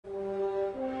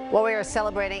Well, we are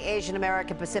celebrating Asian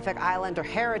American Pacific Islander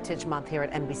Heritage Month here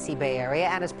at NBC Bay Area,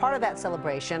 and as part of that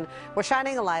celebration, we're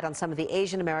shining a light on some of the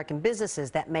Asian American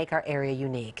businesses that make our area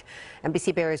unique.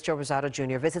 NBC Bay Area's Joe Rosado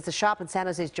Jr. visits a shop in San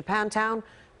Jose's Japantown,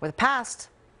 where the past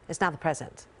is now the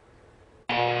present.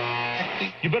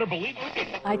 You better believe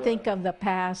it. I think of the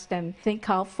past and think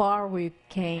how far we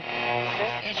came.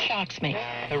 It shocks me.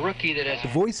 A rookie that has The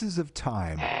voices of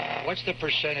time, what's the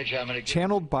percentage I'm going to get?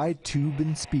 channeled by tube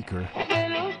and speaker,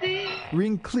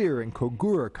 ring clear in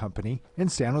Kogura Company in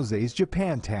San Jose's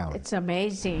Japantown. It's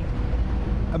amazing.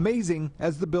 Amazing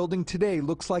as the building today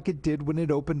looks like it did when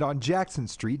it opened on Jackson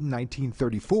Street in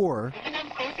 1934,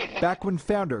 back when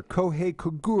founder Kohei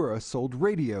Kogura sold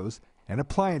radios and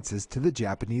appliances to the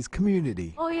Japanese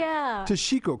community. Oh, yeah.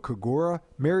 Toshiko Kogura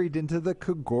married into the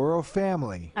Kogura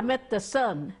family. I met the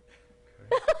son.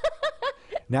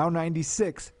 Now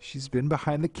 96, she's been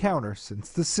behind the counter since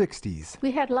the 60s.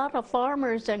 We had a lot of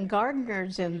farmers and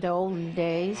gardeners in the olden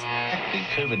days.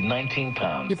 With 19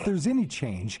 pounds. If there's any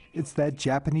change, it's that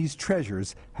Japanese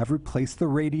treasures have replaced the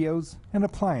radios and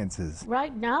appliances.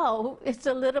 Right now, it's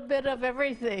a little bit of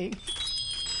everything.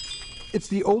 It's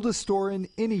the oldest store in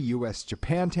any U.S.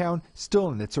 Japantown, still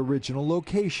in its original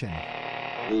location.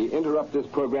 We interrupt this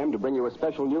program to bring you a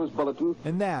special news bulletin.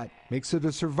 And that makes it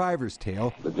a survivor's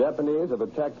tale, The Japanese have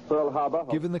attacked Pearl Harbor.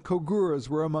 given the Koguras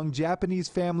were among Japanese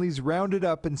families rounded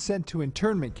up and sent to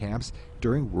internment camps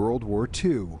during World War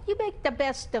II. You make the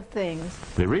best of things.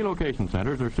 The relocation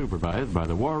centers are supervised by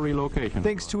the War Relocation.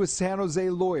 Thanks to a San Jose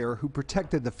lawyer who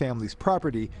protected the family's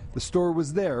property, the store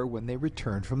was there when they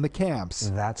returned from the camps.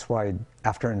 That's why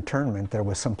after internment there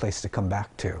was some place to come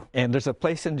back to. And there's a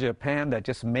place in Japan that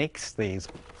just makes these.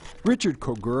 Richard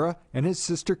Kogura and his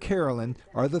sister Carolyn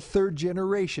are the third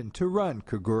generation to run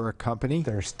Kogura Company,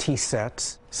 There's tea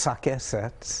sets, sake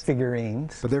sets,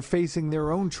 figurines. but they're facing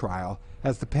their own trial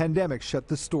as the pandemic shut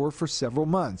the store for several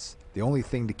months, the only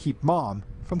thing to keep Mom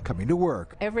from coming to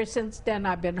work. Ever since then,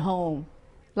 I've been home,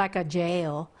 like a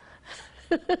jail.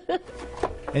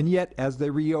 And yet, as they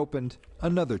reopened,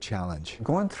 another challenge.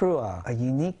 Going through a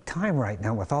unique time right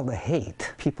now with all the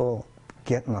hate. People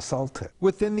getting assaulted.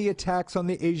 Within the attacks on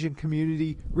the Asian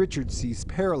community, Richard sees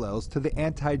parallels to the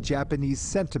anti-Japanese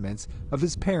sentiments of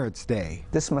his parents' day.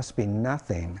 This must be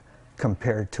nothing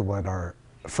compared to what our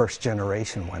first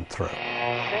generation went through.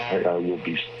 I will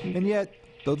be. And yet,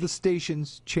 though the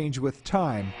stations change with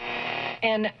time,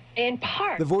 And in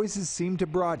part, the voices seem to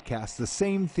broadcast the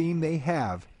same theme they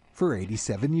have for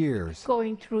 87 years.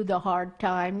 Going through the hard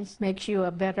times makes you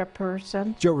a better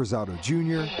person. Joe Rosado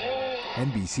Jr.,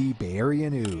 NBC Bay Area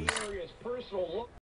News.